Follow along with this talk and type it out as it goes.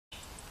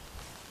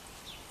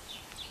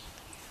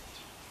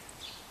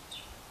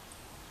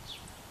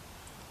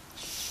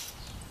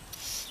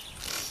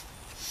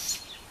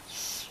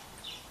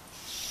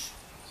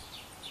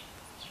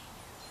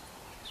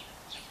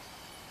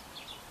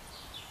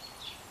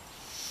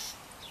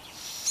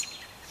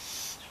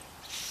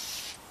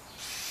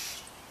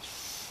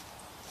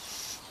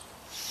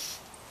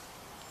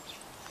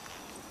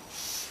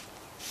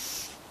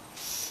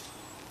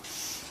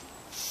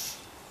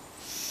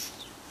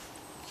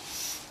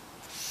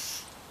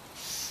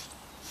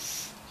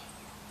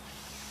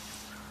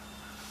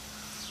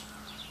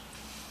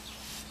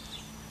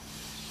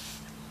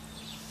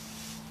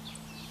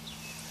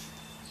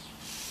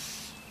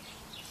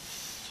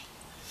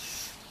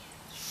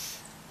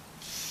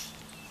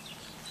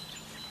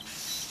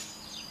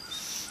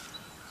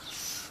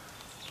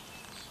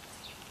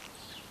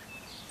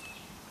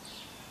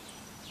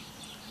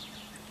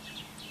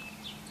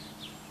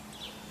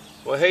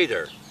Well, hey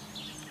there.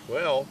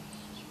 Well,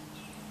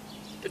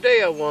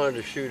 today I wanted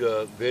to shoot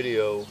a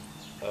video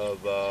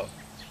of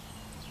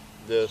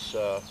this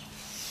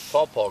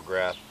pawpaw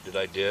graft that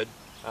I did.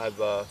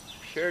 I've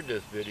shared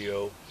this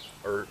video,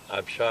 or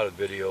I've shot a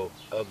video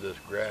of this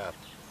graft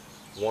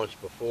once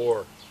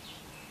before.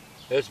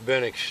 It's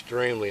been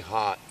extremely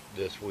hot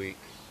this week,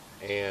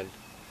 and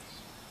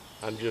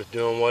I'm just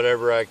doing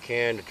whatever I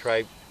can to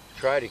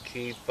try to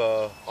keep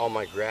all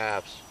my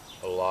grafts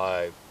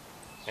alive.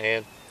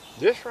 And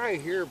this right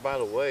here, by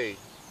the way,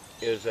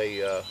 is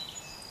a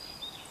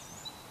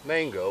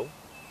mango,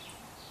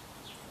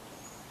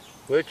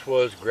 which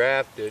was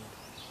grafted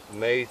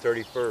May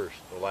 31st,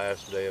 the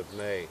last day of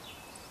May.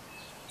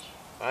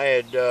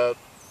 I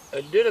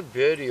did a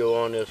video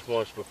on this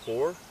once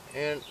before,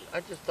 and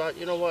I just thought,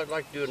 you know what, I'd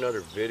like to do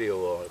another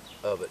video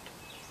of it.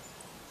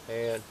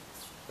 And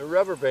the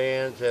rubber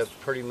bands have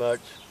pretty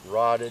much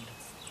rotted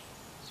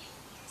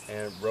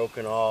and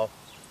broken off,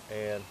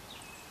 and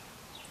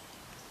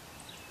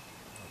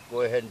I'll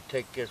go ahead and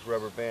take this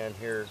rubber band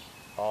here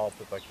off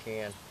if I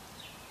can.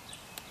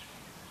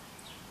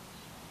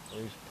 At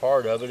least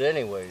part of it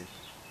anyways.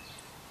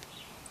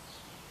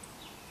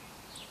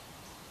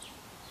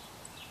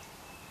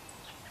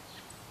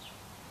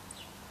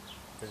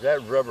 Because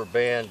that rubber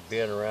band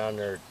being around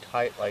there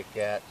tight like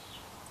that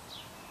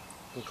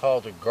can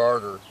cause a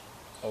garter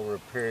over a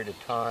period of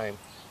time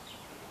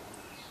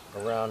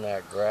around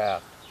that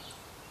graft.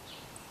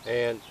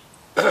 And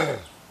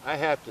I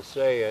have to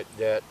say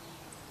that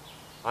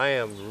I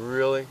am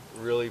really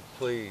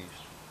pleased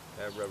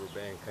that rubber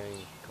band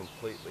came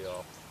completely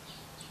off.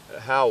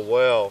 How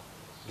well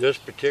this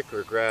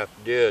particular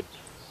graft did.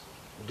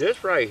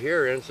 This right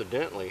here,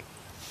 incidentally,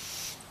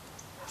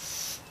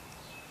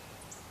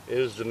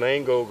 is the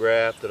mango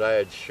graft that I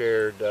had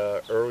shared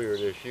earlier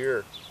this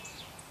year.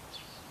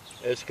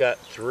 It's got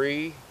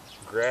 3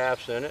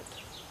 grafts in it.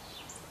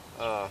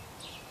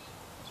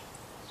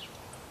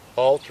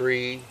 All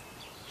 3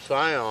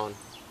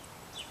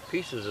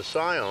 pieces of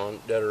scion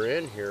that are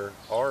in here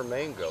are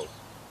mango.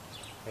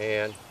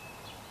 And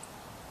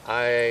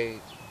I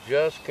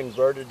just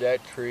converted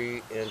that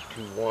tree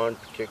into one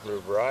particular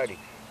variety.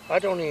 I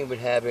don't even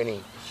have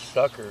any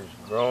suckers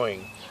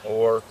growing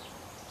or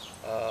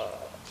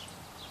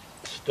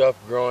stuff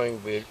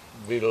growing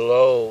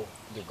below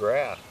the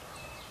graft.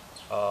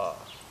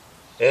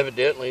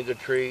 Evidently the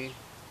tree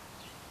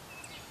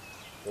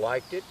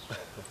liked it.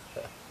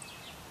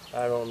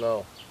 I don't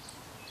know,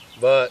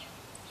 but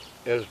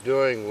it's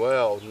doing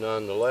well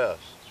nonetheless.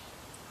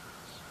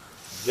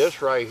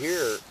 This right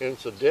here,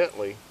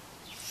 incidentally,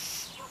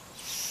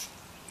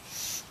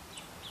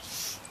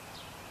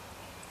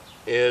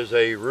 is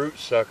a root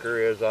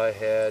sucker, as I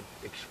had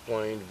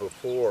explained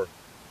before.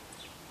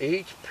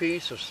 Each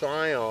piece of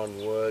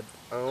scion wood,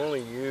 I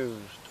only used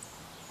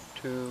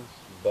 2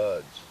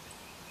 buds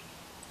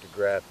to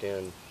graft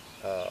in,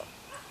 to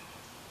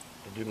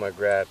do my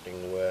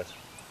grafting with.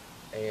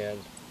 And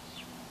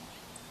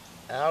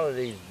out of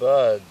these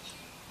buds,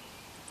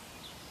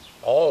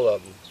 all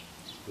of them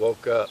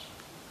woke up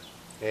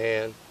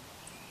and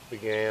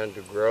began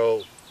to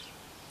grow.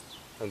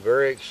 I'm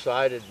very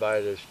excited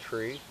by this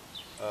tree.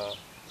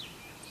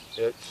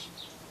 It's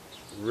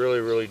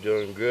really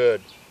doing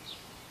good.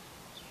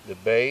 The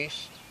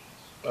base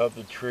of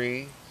the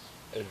tree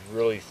is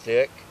really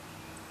thick,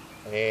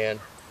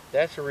 and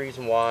that's the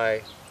reason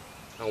why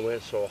I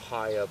went so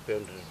high up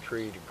into the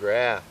tree to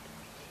graft,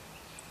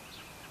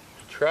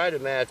 to try to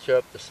match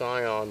up the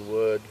scion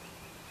wood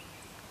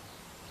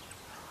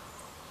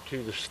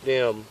to the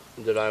stem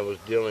that I was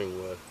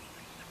dealing with.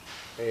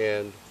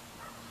 And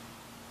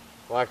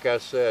like I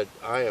said,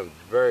 I am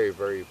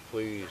very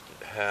pleased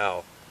at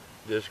how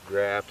this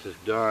graft is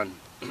done.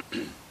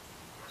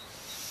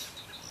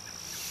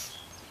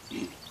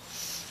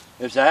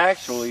 It's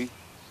actually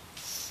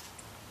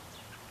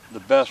the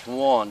best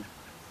one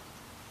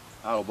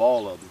out of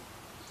all of them.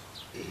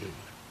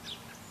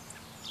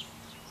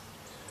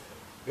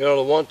 You know,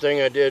 the one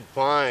thing I did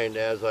find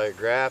as I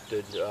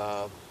grafted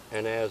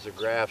and as the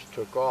grafts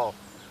took off,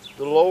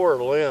 the lower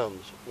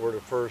limbs were the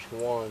first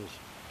ones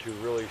to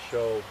really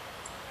show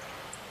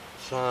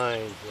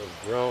signs of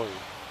growing.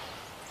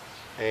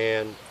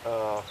 And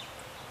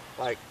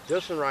like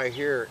this one right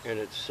here in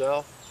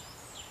itself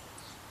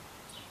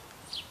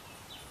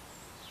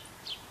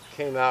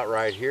came out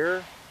right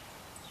here.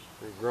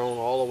 They've grown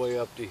all the way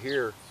up to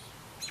here.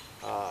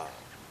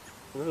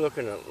 We're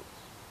looking at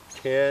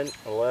 10,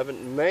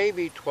 11,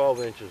 maybe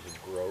 12 inches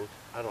of growth.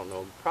 I don't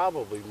know,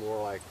 probably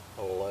more like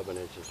 11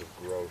 inches of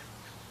growth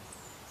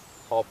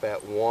off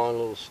that one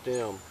little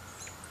stem,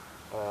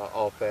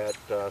 off that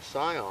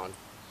scion.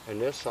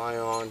 And this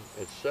scion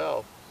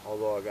itself,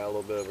 although I got a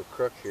little bit of a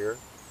crook here,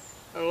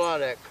 and a lot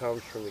of that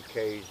comes from the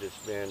cage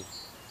that's been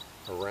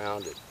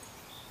around it.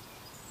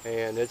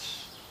 And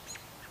it's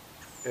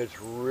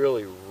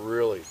really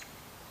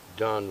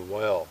done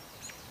well.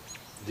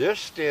 This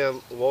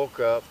stem woke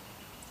up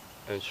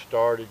and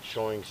started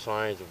showing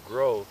signs of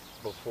growth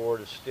before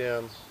the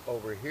stem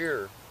over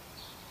here,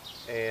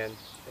 and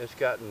it's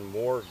gotten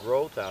more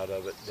growth out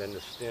of it than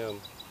the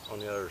stem on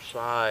the other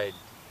side.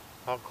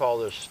 I'll call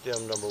this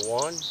stem number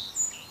 1.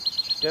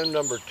 Stem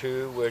number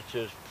 2, which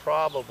is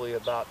probably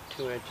about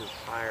 2 inches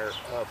higher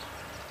up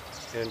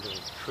into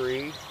the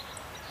tree.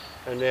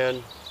 And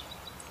then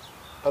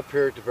up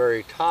here at the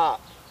very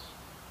top,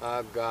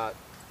 I've got,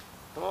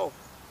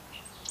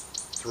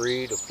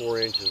 3 to 4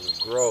 inches of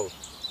growth.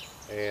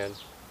 And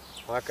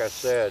like I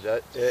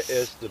said,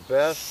 it's the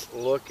best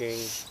looking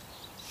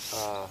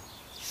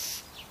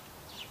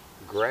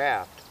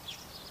graft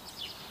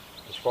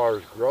as far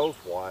as growth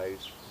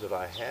wise that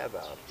I have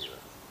out here.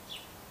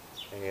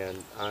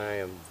 And I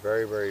am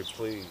very, very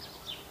pleased.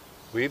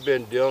 We've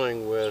been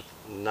dealing with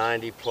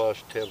 90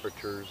 plus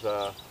temperatures.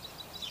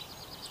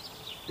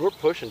 We're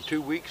pushing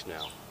 2 weeks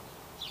now.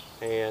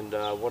 And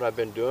what I've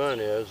been doing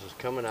is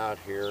coming out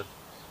here.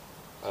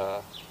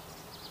 I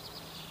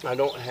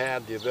don't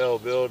have the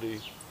availability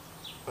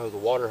of the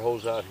water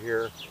hose out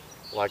here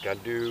like I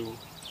do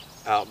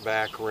out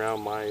back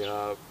around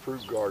my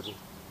fruit garden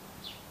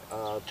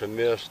to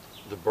mist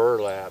the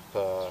burlap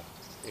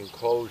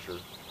enclosure.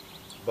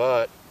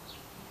 But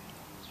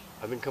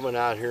I've been coming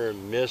out here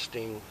and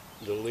misting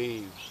the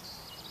leaves.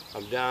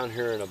 I'm down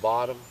here in the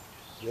bottom.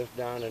 This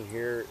down in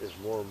here is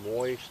more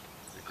moist.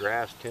 The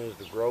grass tends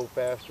to grow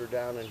faster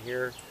down in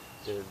here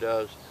than it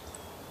does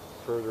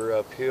further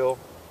uphill.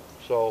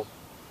 So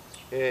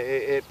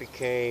it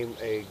became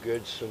a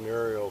good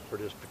scenario for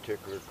this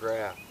particular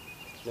graft.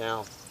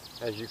 Now,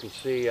 as you can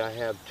see, I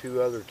have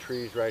 2 other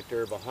trees right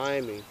there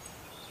behind me.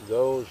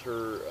 Those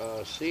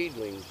are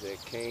seedlings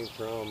that came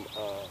from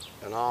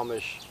an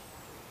Amish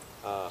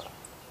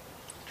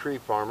tree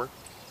farmer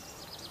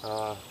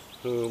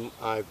whom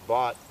I've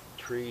bought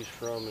trees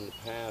from in the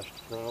past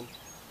from.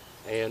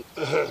 And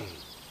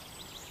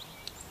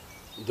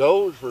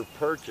those were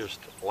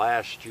purchased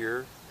last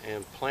year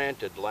and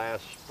planted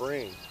last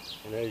spring.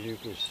 And as you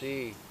can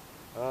see,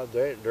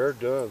 they're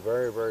doing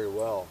very, very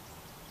well.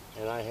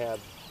 And I have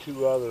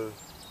 2 other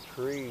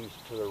trees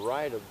to the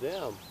right of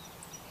them.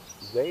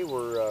 They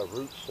were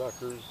root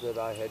suckers that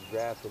I had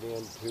grafted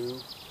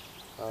into.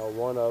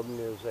 One of them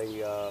is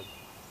a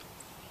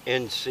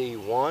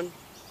NC1,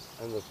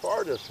 and the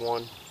farthest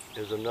one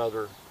is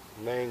another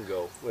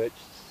mango, which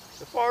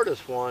the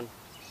farthest one,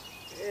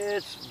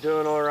 it's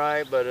doing all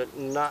right, but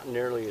not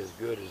nearly as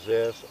good as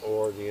this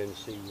or the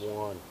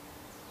NC1. I'm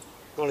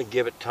going to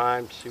give it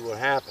time to see what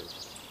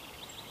happens.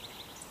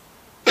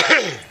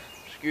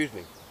 Excuse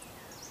me.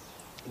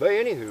 But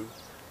anywho,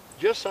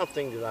 just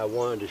something that I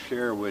wanted to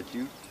share with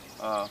you.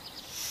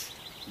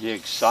 The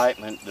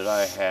excitement that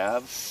I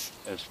have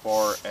as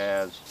far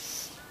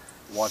as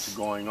what's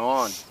going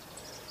on.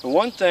 The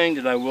one thing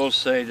that I will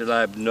say that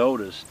I've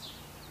noticed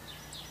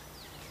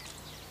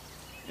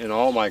in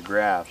all my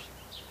grafts,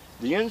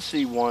 the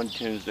NC1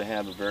 tends to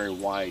have a very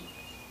wide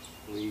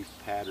leaf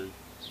pattern,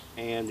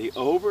 and the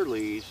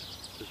overleaf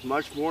is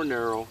much more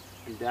narrow,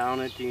 and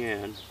down at the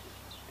end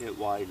it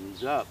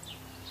widens up.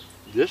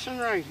 This one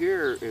right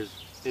here is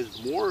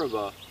more of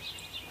a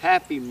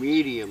happy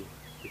medium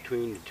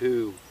between the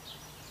two,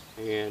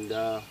 and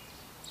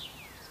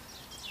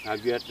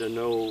I've yet to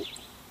know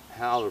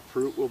how the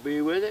fruit will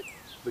be with it,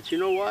 but you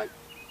know what?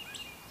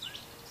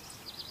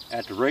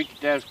 At the rate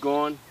that that's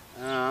going,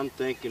 I'm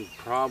thinking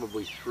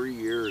probably 3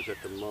 years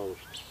at the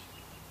most.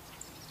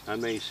 I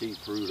may see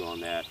fruit on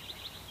that.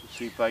 Let's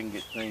see if I can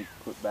get things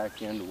put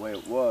back in the way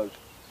it was.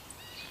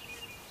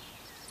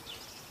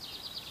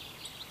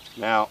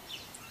 Now,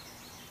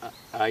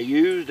 I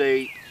used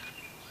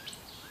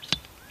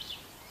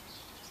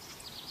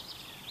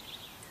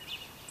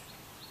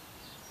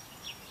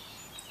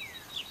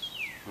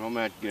I'm going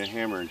to have to get a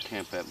hammer and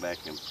tamp that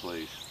back in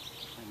place.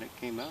 And it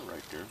came out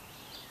right there.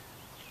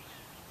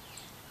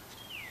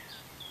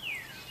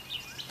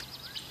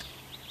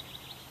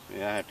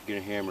 Yeah, I have to get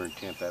a hammer and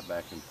tamp that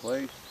back in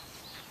place.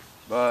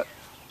 But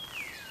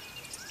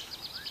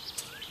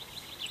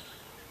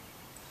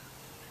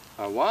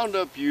I wound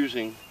up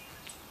using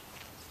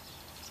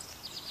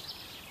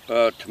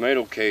a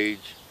tomato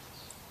cage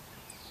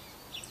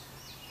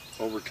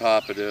over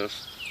top of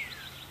this.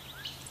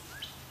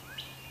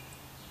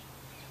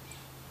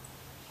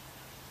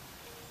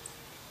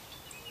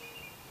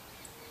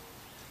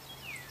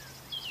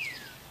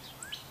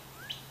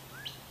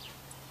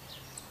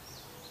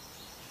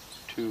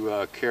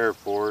 To care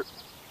for it,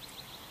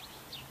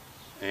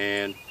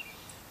 and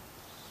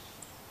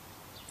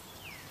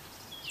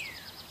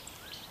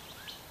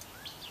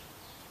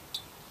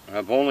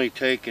I've only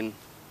taken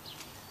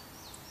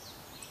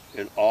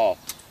it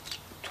off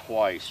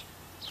twice.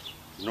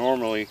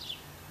 Normally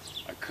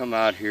I come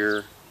out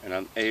here and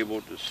I'm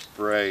able to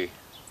spray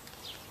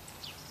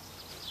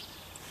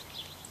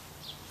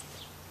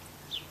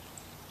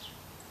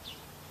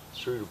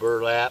through the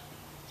burlap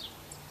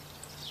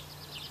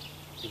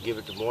to give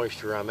it the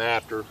moisture I'm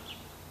after.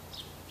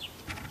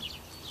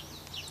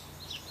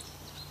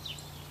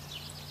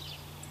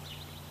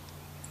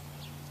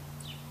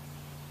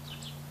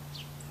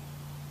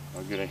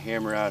 I'll get a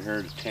hammer out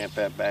here to tamp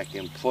that back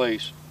in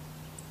place.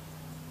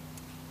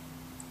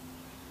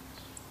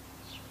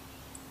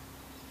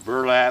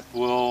 Burlap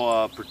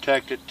will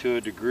protect it to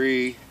a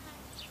degree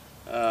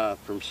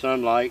from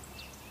sunlight,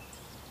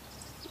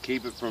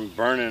 keep it from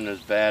burning as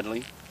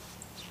badly.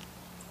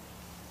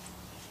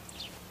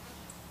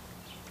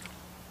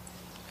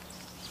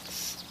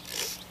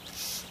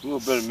 A little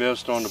bit of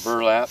mist on the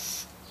burlap.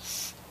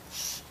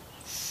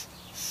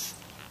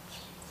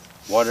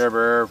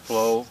 Whatever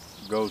airflow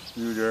goes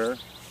through there.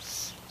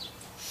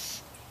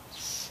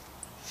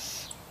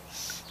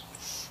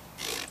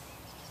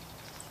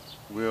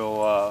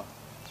 Will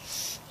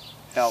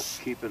help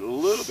keep it a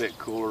little bit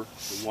cooler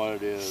than what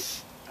it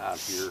is out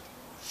here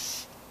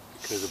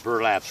because the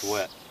burlap's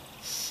wet.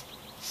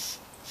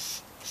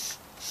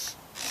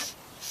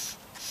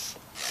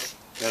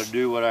 Got to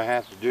do what I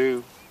have to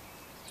do.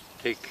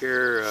 Take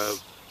care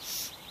of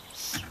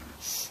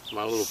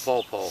my little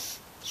pawpaw.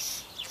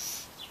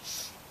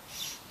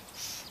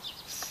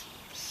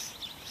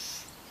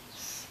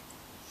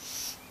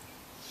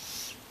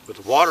 With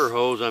the water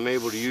hose, I'm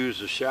able to use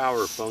the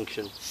shower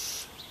function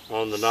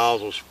on the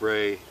nozzle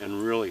spray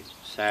and really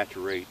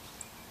saturate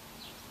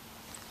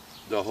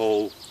the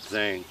whole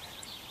thing.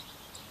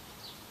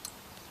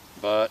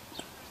 But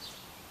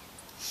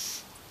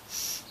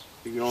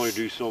you can only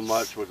do so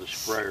much with a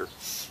sprayer.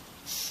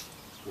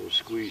 A little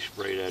squeeze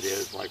spray, that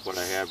is, like what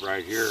I have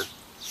right here.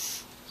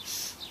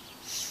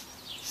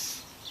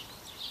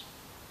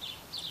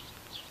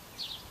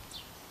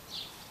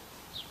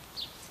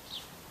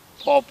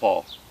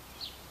 Pawpaw.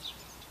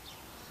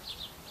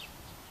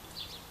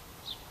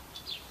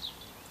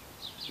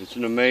 It's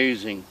an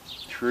amazing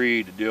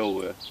tree to deal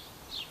with.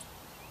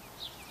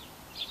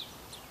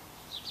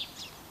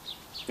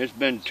 It's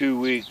been 2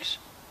 weeks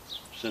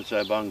since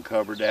I've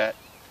uncovered that,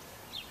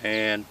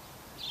 and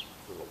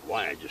I don't know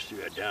why I just threw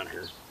that down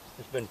here.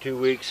 It's been 2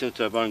 weeks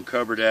since I've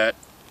uncovered that,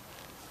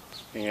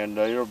 and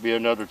it'll be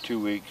another 2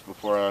 weeks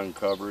before I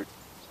uncover it.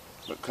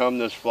 But come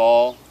this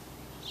fall,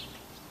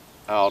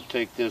 I'll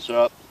take this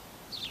up,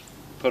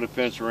 put a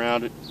fence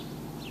around it,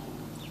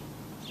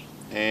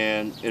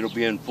 and it'll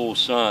be in full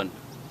sun.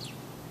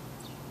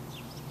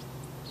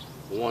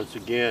 Once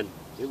again,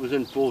 it was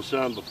in full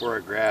sun before I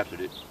grafted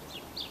it.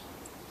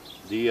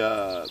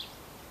 The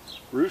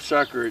root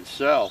sucker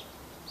itself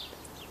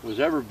was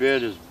every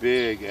bit as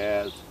big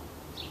as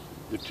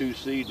the 2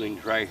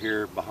 seedlings right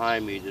here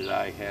behind me that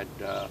I had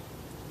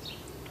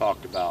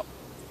talked about.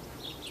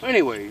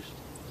 Anyways,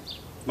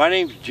 my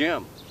name's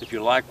Jim. If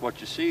you like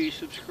what you see,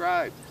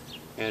 subscribe.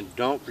 And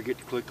don't forget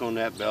to click on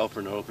that bell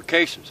for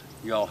notifications.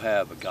 Y'all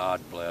have a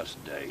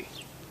God-blessed day.